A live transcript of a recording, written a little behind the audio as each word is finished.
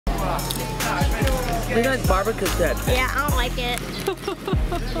We got barbecue chips. Yeah, I don't like it.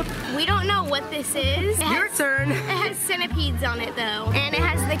 We don't know what this is. Your turn. It has centipedes on it though, and it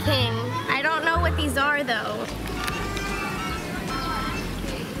has the king. I don't know what these are though.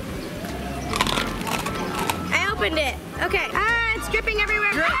 I opened it. Okay. Ah, it's dripping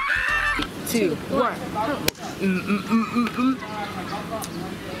everywhere. Drip. Ah! 2, 1.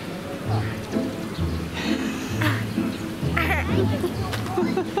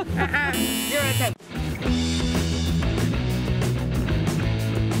 You're at 10.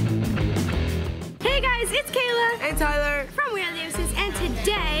 Hey guys, it's Kayla And Tyler. from We Are the Oasis, and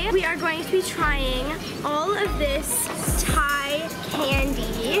today we are going to be trying all of this Thai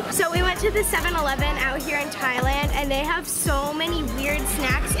candy. So we went to the 7-Eleven out here in Thailand, and they have so many weird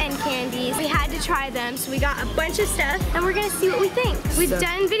snacks and candies. We had to try them, so we got a bunch of stuff, and we're gonna see what we think. We've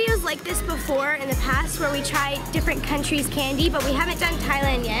done videos like this before in the past where we try different countries' candy, but we haven't done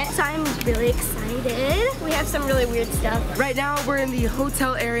Thailand yet, so I'm really excited. We have some really weird stuff. Right now we're in the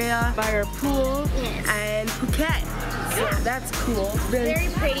hotel area by our pool and Phuket. So that's cool. Very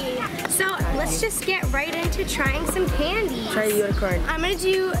pretty. So let's just get right into trying some candy. Try a unicorn. I'm gonna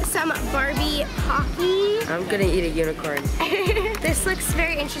do some Barbie Pocky. I'm gonna eat a unicorn. This looks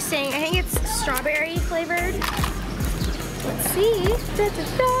very interesting. I think it's strawberry flavored. Let's see. Da, da,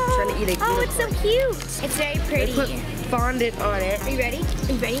 da. Trying to eat a Oh, it's so cute. It's very pretty. They put fondant on it. Are you ready?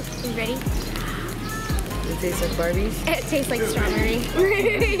 Are you ready? Are you ready? It tastes like Barbies. It tastes like strawberry. I'm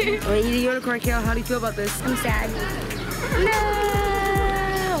gonna eat a unicorn, Kale. How do you feel about this? I'm sad.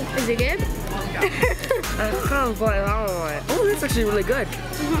 No! Is it good? I kind of like that one. Oh, that's actually really good.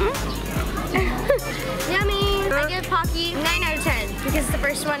 Yummy! I give Pocky 9 out of 10 because it's the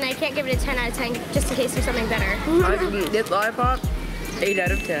first one. I can't give it a 10 out of 10 just in case there's something better. I can eat this lollipop. 8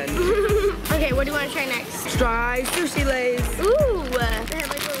 out of 10. Okay, what do you want to try next? Try sushi lays. Ooh! They have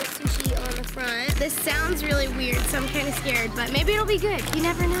like a little sushi on the front. This sounds really weird, so I'm kind of scared, but maybe it'll be good. You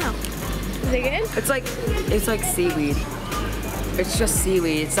never know. Is it good? It's like seaweed. It's just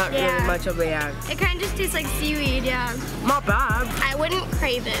seaweed. It's not really much of a It kind of just tastes like seaweed, yeah. Not bad. I wouldn't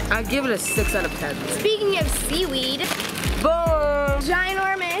crave it. I'd give it a 6 out of 10. Speaking of seaweed, Boom!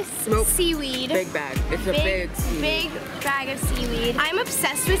 ginormous seaweed. Big bag. It's a big seaweed. Big bag of seaweed. I'm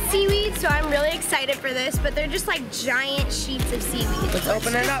obsessed with seaweed, so I'm really excited for this, but they're just like giant sheets of seaweed. Let's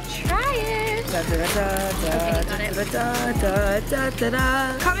open it up. Try it.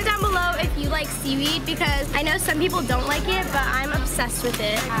 Comment down below if you like seaweed, because I know some people don't like it, but I'm obsessed with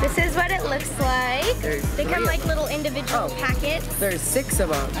it. This is what it looks like. They come like little individual packets. There's 6 of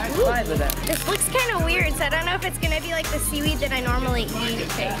them. 5 of them. This looks kind of weird, so I don't know if it's gonna be like the seaweed that I normally eat.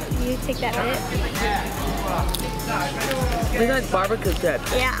 Okay, you take that bit. We got barbecue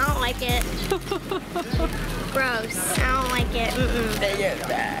chips. Yeah, I don't like it. Gross. I don't like it.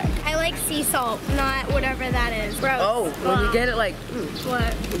 I like sea salt, not whatever that is. Gross. Oh, when you get it like,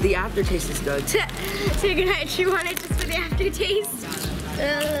 What? the aftertaste is good. So you're gonna actually want it just for the aftertaste?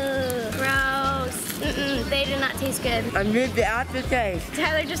 Ugh, gross. They do not taste good. I need the aftertaste.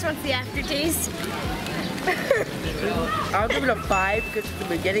 Tyler just wants the aftertaste. I'll give it a 5 because at the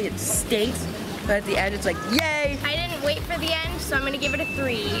beginning it stinks, but at the end it's like, yay! I didn't wait for the end, so I'm gonna give it a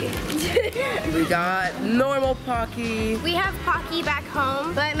 3. We got normal Pocky. We have Pocky back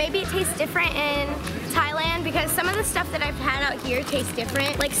home, but maybe it tastes different in Thailand because some of the stuff that I've had out here tastes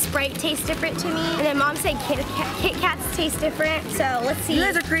different. Like Sprite tastes different to me, and then Mom said Kit Kats taste different. So let's see. You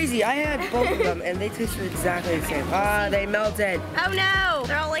guys are crazy. I had both of them and they tasted exactly the same. Ah, they melted. Oh no!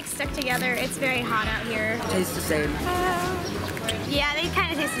 They're all like stuck together. It's very hot out here. Tastes the same. Yeah, they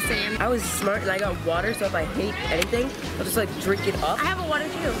kind of taste the same. I was smart and I got water, so if I hate anything, I'll just like drink it up. I have a water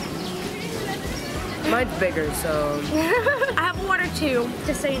too. Mine's bigger, so. I have a water too,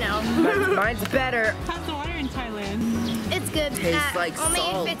 just so you know. Mine's better. How's the water in Thailand? It's good. Tastes like only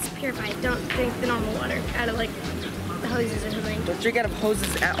salt. if it's purified. Don't drink the normal water out of like the hoses or something. Don't drink out of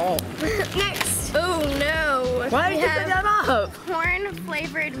hoses at all. Next. Oh no. Why did We you pick that up? corn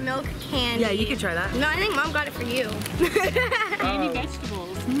flavored milk candy. Yeah, you can try that. No, I think Mom got it for you. Candy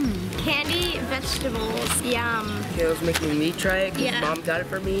vegetables. Candy vegetables. Yum. Kayla's making me try it because Mom got it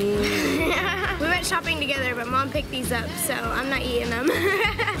for me. We went shopping together, but Mom picked these up, so I'm not eating them.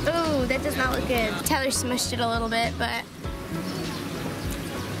 Ooh, that does not look good. Tyler smushed it a little bit, but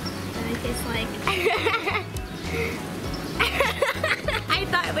that tastes like. I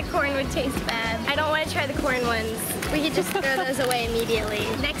thought the corn would taste bad. I don't want to try the corn ones. We could just throw those away immediately.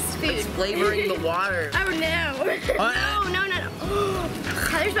 Next food. It's flavoring the water. Oh no. No, no, no, no.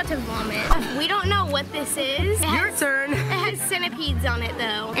 Tyler's about to vomit. We don't know what this is. Your turn. It has centipedes on it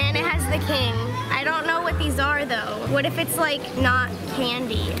though, and it has the king. I don't know what these are though. What if it's like not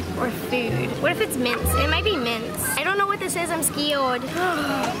candy or food? What if it's mints? It might be mints. I don't know what this is. I'm scared.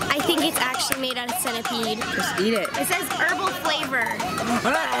 I think it's actually made out of centipede. Just eat it. It says herbal flavor.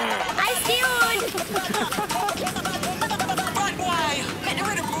 I'm scared.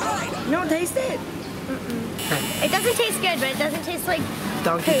 You don't taste it? It doesn't taste good, but it doesn't taste like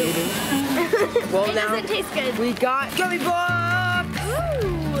Donkey poop. eating. Well, It now doesn't taste good. we got gummy blocks.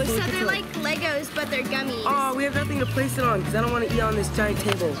 Ooh, so they're like Legos, but they're gummies. Oh, we have nothing to place it on because I don't want to eat on this giant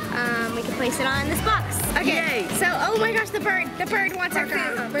table. We can place it on this box. Okay. Yay. So, oh my gosh, the bird wants our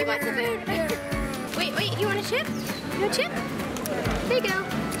food. He wants the food. Wait, you want a chip? You want a chip? There you go.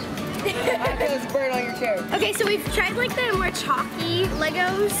 There's a bird on your chair. Okay, so we've tried like the more chalky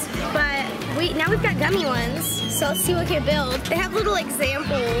Legos, but now we've got gummy ones. So let's see what we can build. They have little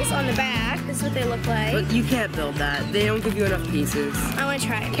examples on the back. This is what they look like. But you can't build that. They don't give you enough pieces. I want to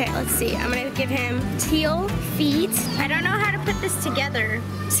try. Okay, let's see. I'm gonna give him teal feet. I don't know how to put this together.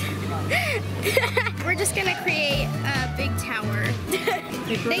 We're just gonna create a big tower.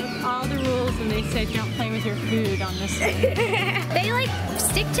 They broke all the rules and they said don't play with your food on this thing. They like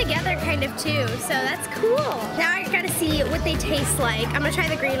stick together kind of too, so that's cool. Now I gotta see what they taste like. I'm gonna try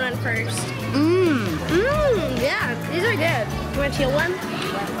the green one first. Yeah, these are good. You want a teal one?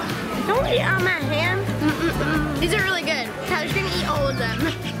 Don't eat on my hand. These are really good. Tyler's gonna eat all of them.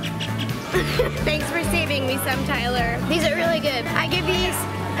 Thanks for saving me some, Tyler. These are really good. I give these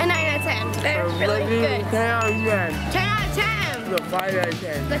a 9 out of 10. They're really good. 10 out of 10. 10 out of 10. No, 5 out of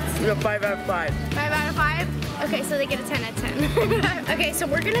 10. No, 5 out of 5. 5 out of 5? Okay, so they get a 10 out of 10. Okay, so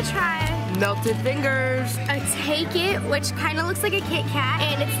we're gonna try Melted fingers. a Take It, which kind of looks like a Kit Kat,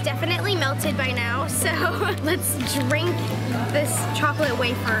 and it's definitely melted by now. So let's drink this chocolate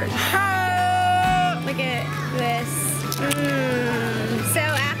wafer. Look at this. So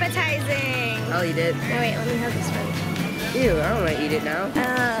appetizing. I'll eat it. No, wait, let me have this one. Ew, I don't want to eat it now.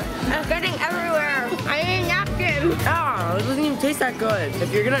 It's getting everywhere. I need a napkin. Oh, it doesn't even taste that good.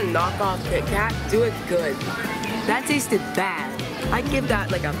 If you're gonna knock off Kit Kat, do it good. That tasted bad. I give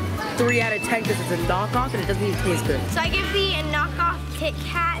that like a 3 out of 10 because it's a knockoff and it doesn't even taste good. So I give the knockoff Kit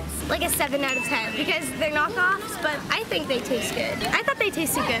Kats like a 7 out of 10 because they're knockoffs, but I think they taste good. I thought they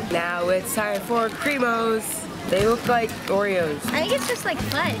tasted good. Now it's time for Cremos. They look like Oreos. I think it's just like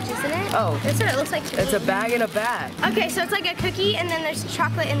fudge, isn't it? Oh. That's what it looks like to me. It's a bag in a bag. Okay, so it's like a cookie and then there's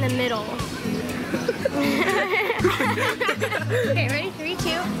chocolate in the middle. Okay, ready? 3, 2.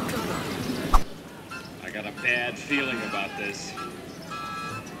 I got a bad feeling about this.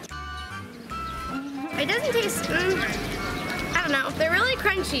 It doesn't taste, I don't know. They're really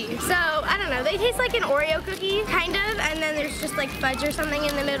crunchy. So, I don't know. They taste like an Oreo cookie, kind of, and then there's just like fudge or something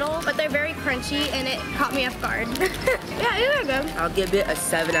in the middle, but they're very crunchy and it caught me off guard. Yeah, these are good. I'll give it a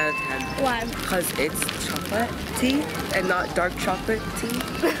 7 out of 10. Why? Because it's chocolate tea and not dark chocolate tea.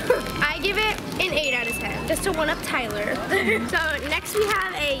 I give it an 8 out of 10, just to one-up Tyler. So next we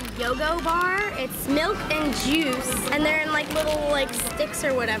have a Yogo bar. It's milk and juice, and they're in like little like sticks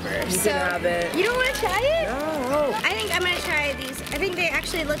or whatever. You can have it. You don't want to try it? No. I think I'm gonna try these. I think they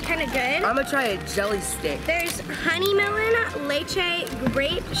actually look kind of good. I'm gonna try a jelly stick. There's honey melon, leche,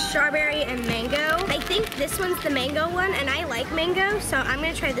 grape, strawberry, and mango. I think this one's the mango one, and I like mango, so I'm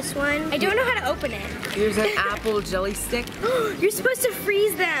gonna try this one. I don't know how to open it. Here's an apple jelly stick. You're supposed to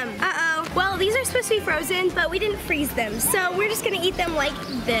freeze them. Uh-oh. Well, these are supposed to be frozen, but we didn't freeze them, so we're just gonna eat them like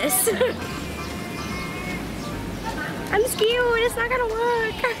this. I'm scared, it's not gonna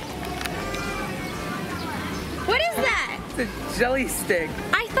work. What is that? It's a jelly stick.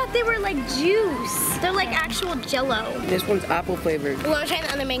 I thought they were like juice. They're like actual Jell-O. This one's apple flavored. Well, I'm trying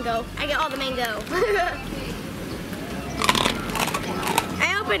the other mango. I get all the mango.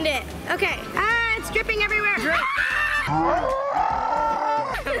 I opened it. Okay. Ah, it's dripping everywhere.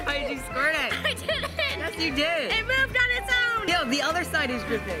 Why did you squirt it? I didn't. Yes, you did. It moved on its own. Yo, the other side is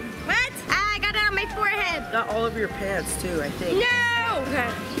dripping. What? Ah, I got it on my forehead. Got all over your pants too, I think. No! Okay.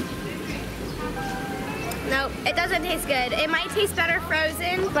 Nope, it doesn't taste good. It might taste better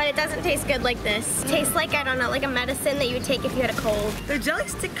frozen, but it doesn't taste good like this. It tastes like, I don't know, like a medicine that you would take if you had a cold. The jelly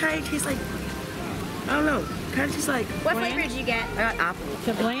stick kind of tastes like, I don't know, kind of tastes like. What Bland? flavor did you get? I got apple. Is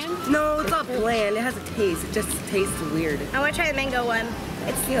it bland? No, it's not bland. It has a taste. It just tastes weird. I want to try the mango one.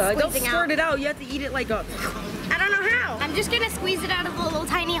 It's Yeah, don't squeezing squirt out. it out. You have to eat it like a. I don't know how. I'm just gonna squeeze it out of the little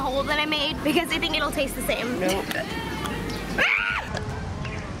tiny hole that I made because I think it'll taste the same. No.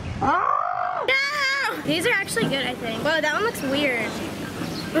 No! These are actually good, I think. Whoa, that one looks weird.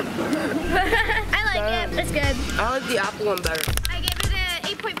 I like it. It's good. I like the apple one better.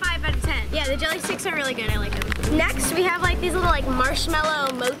 5 out of 10. Yeah, the jelly sticks are really good. I like them. Next, we have like these little like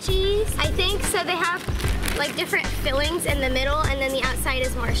marshmallow mochis, I think. So they have like different fillings in the middle, and then the outside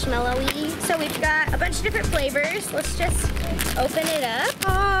is marshmallowy. So we've got a bunch of different flavors. Let's just open it up.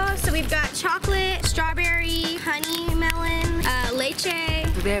 Oh, so we've got chocolate, strawberry, honey melon, leche.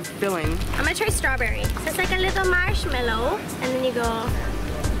 Do they have filling? I'm gonna try strawberry. So it's like a little marshmallow, and then you go,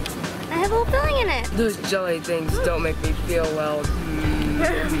 I have a little filling in it. Those jelly things don't make me feel well. I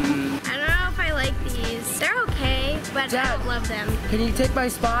don't know if I like these. They're okay, but I don't love them. Can you take my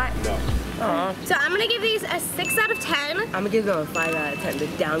spot? No. Aw. So I'm gonna give these a 6 out of 10. I'm gonna give them a 5 out of 10 to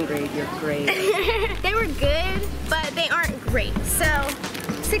downgrade your grade. They were good, but they aren't great. So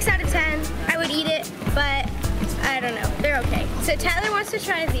 6 out of 10. I would eat it, but I don't know. They're okay. So Tyler wants to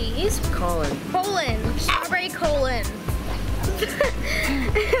try these. Colin. Strawberry colon.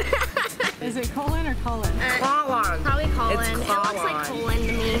 Is it colon or colon? Colin. Probably colon. It's It looks like colon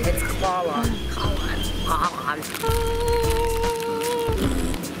to me. It's Colin.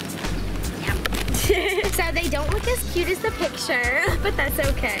 So they don't look as cute as the picture, but that's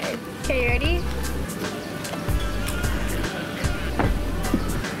okay. Okay, you ready?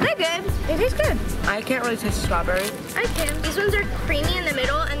 They're good. It is good. I can't really taste strawberry. I can. These ones are creamy in the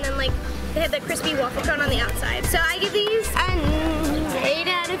middle, and then like they have the crispy waffle cone on the outside. So I give these an 8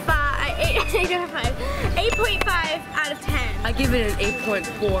 out of 5. 8.5 out of 10. I give it an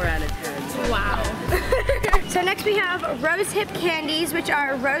 8.4 out of 10. Wow. So next we have Rose Hip candies, which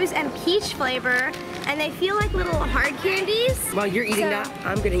are rose and peach flavor, and they feel like little hard candies. While you're eating that,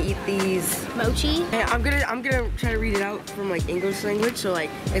 I'm gonna eat these. Mochi. Hey, I'm gonna try to read it out from like English language. So like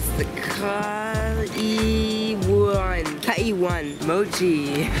it's the Kaiwan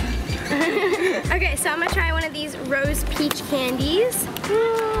mochi. Okay, so I'm gonna try one of these rose peach candies.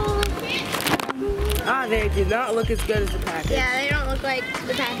 Ah, they do not look as good as the package. Yeah, they don't look like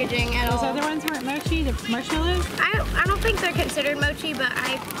the packaging at all. Those other ones weren't mochi, the marshmallows? I don't think they're considered mochi, but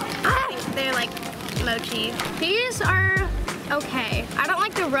I think they're like mochi. These are okay. I don't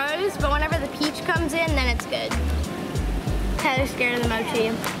like the rose, but whenever the peach comes in, then it's good. Tyler's scared of the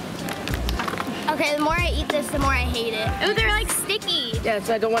mochi. Okay, the more I eat this, the more I hate it. Oh, they're like sticky. Yeah,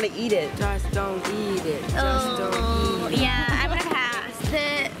 so I don't want to eat it. Just don't eat it. Just don't eat it. Yeah, I'm gonna pass.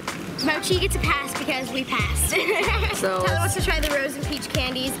 The mochi gets a pass because we passed. So Tyler wants to try the rose and peach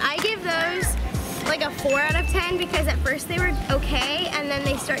candies. I give those like a 4 out of 10 because at first they were okay, and then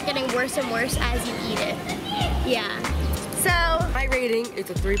they start getting worse and worse as you eat it. Yeah. So my rating is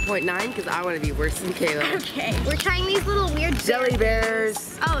a 3.9 because I want to be worse than Kayla. okay, we're trying these little weird Jelly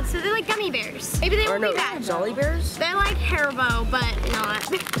bears. Oh, so they're like gummy bears. Maybe they won't be bad. Jelly bears? They're like Haribo, but not.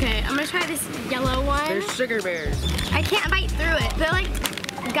 Okay, I'm gonna try this yellow one. They're sugar bears. I can't bite through it. They're like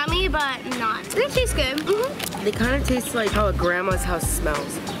gummy, but not. They taste good. They kind of taste like how a grandma's house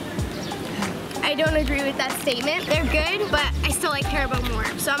smells. I don't agree with that statement. They're good, but I still like Haribo more.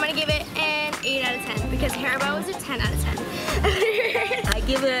 So I'm gonna give it an 8 out of 10 because Haribo is a 10 out of 10. I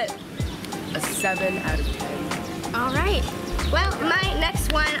give it a 7 out of 10. All right. Well, my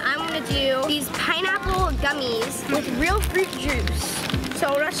next one, I'm gonna do these pineapple gummies with real fruit juice.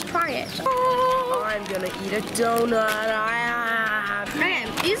 So let's try it. I'm gonna eat a donut. Okay,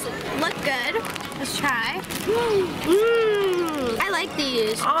 these look good. Let's try. I like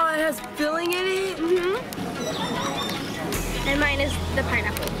these. Oh, it has filling in it? And mine is the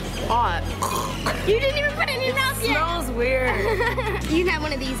pineapple. Oh, You didn't even put it in your mouth yet. smells weird. You can have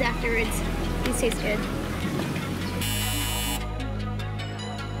one of these afterwards. These taste good.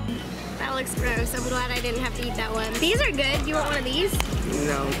 That looks gross. I'm glad I didn't have to eat that one. These are good. Do you want one of these?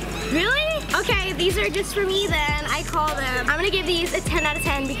 No. Really? Okay, these are just for me then. I call them. I'm gonna give these a 10 out of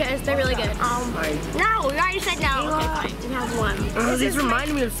 10 because they're really good. Fine. No, you already said no. Okay, fine. You have one. Oh, these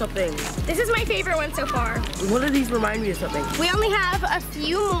remind me of something. This is my favorite one so far. What do these remind me of something? We only have a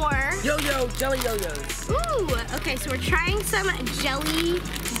few more. Yo-yo, jelly yo-yos. Ooh, okay, so we're trying some jelly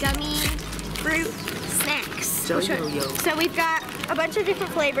gummy fruit snacks. Jelly yo-yo. So we've got a bunch of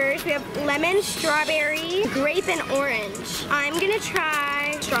different flavors. We have lemon, strawberry, grape, and orange. I'm gonna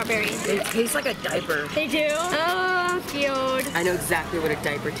try strawberry. They taste like a diaper. They do? Oh, cute. I know exactly what a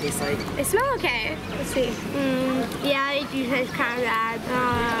diaper tastes like. They smell okay. Let's see. Yeah, they do taste kind of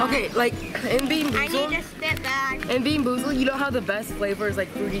bad. Okay, like in Bean I need Boozled, to step back. in Bean Boozled, you know how the best flavor is like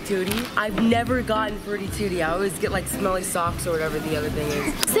Fruity Tooty? I've never gotten Fruity Tooty. I always get like smelly socks or whatever the other thing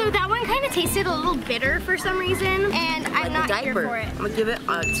is. So that one kind of tasted a little bitter for some reason, and I'm not here for it. I'm gonna give it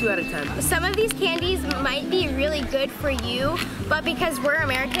a 2 out of 10. Some of these candies might be really good for you, but because we're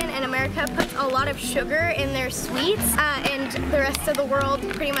American, and America puts a lot of sugar in their sweets, and the rest of the world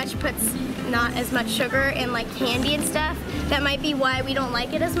pretty much puts not as much sugar in like candy and stuff. That might be why we don't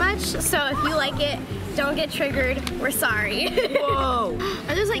like it as much. So if you like it, don't get triggered. We're sorry. Whoa!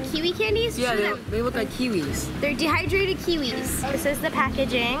 Are those like kiwi candies? Yeah, they look like kiwis. They're dehydrated kiwis. This is the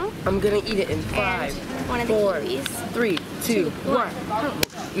packaging. I'm gonna eat it in And 5, one of the 4, kiwis. 3, 2, 1.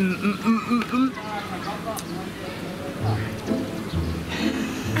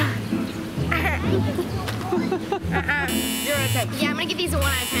 Zero out of 10. Yeah, I'm gonna give these a 1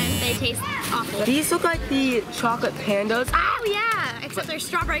 out of 10. They taste awful. These look like the chocolate pandas. Oh yeah, except they're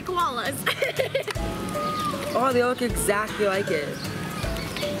strawberry koalas. Oh, they look exactly like it.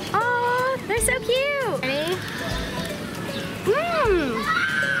 Oh, they're so cute. Ready? Mmm.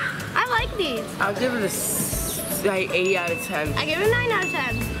 I like these. I'll give it a 8 out of 10. I give it a 9 out of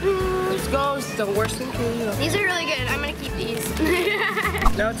 10. Let's go. It's the worst thing can These are really good. I'm gonna keep these.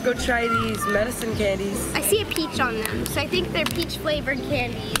 Now let's go try these medicine candies. I see a peach on them, so I think they're peach flavored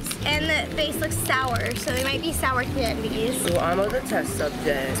candies. And the base looks sour, so they might be sour candies. Well, I'm the test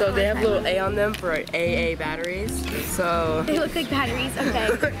subject. So they have a little A on them for AA batteries. So. They look like batteries.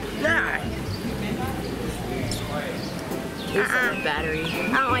 Okay. Nah. It's a battery.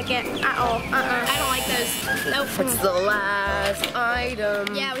 I don't like it at all. I don't like those. Nope. It's the last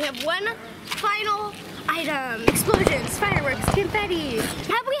item. Yeah, we have one final item. Explosions, fireworks, confetti.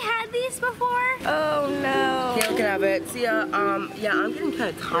 Have we had these before? Oh no. Yeah, we can have it. See ya. Yeah, I'm getting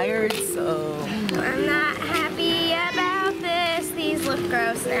kind of tired, so. I'm not happy about this. These look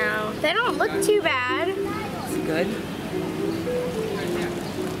gross now. They don't look too bad. It's good.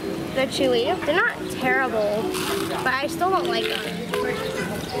 They're chewy. They're not terrible, but I still don't like them.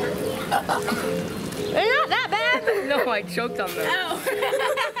 They're not that bad. No, I choked on them. Oh.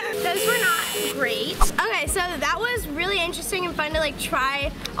 Those were not great. Okay, so that was really interesting and fun to like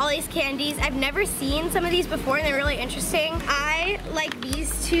try all these candies. I've never seen some of these before and they're really interesting. I like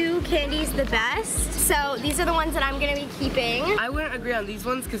these 2 candies the best. So these are the ones that I'm gonna be keeping. I wouldn't agree on these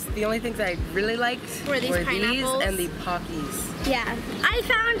ones because the only things I really liked Were these pineapples? and the Pockies. Yeah. I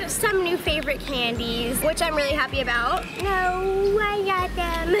found some new favorite candies, which I'm really happy about. No, I got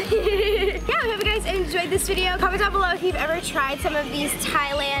them. Yeah, I hope you guys enjoyed this video. Comment down below if you've ever tried some of these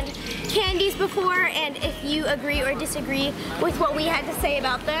Thailand candies before and if you agree or disagree with what we had to say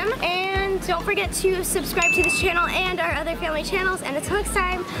about them. And don't forget to subscribe to this channel and our other family channels. And until next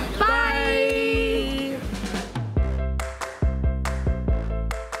time, bye!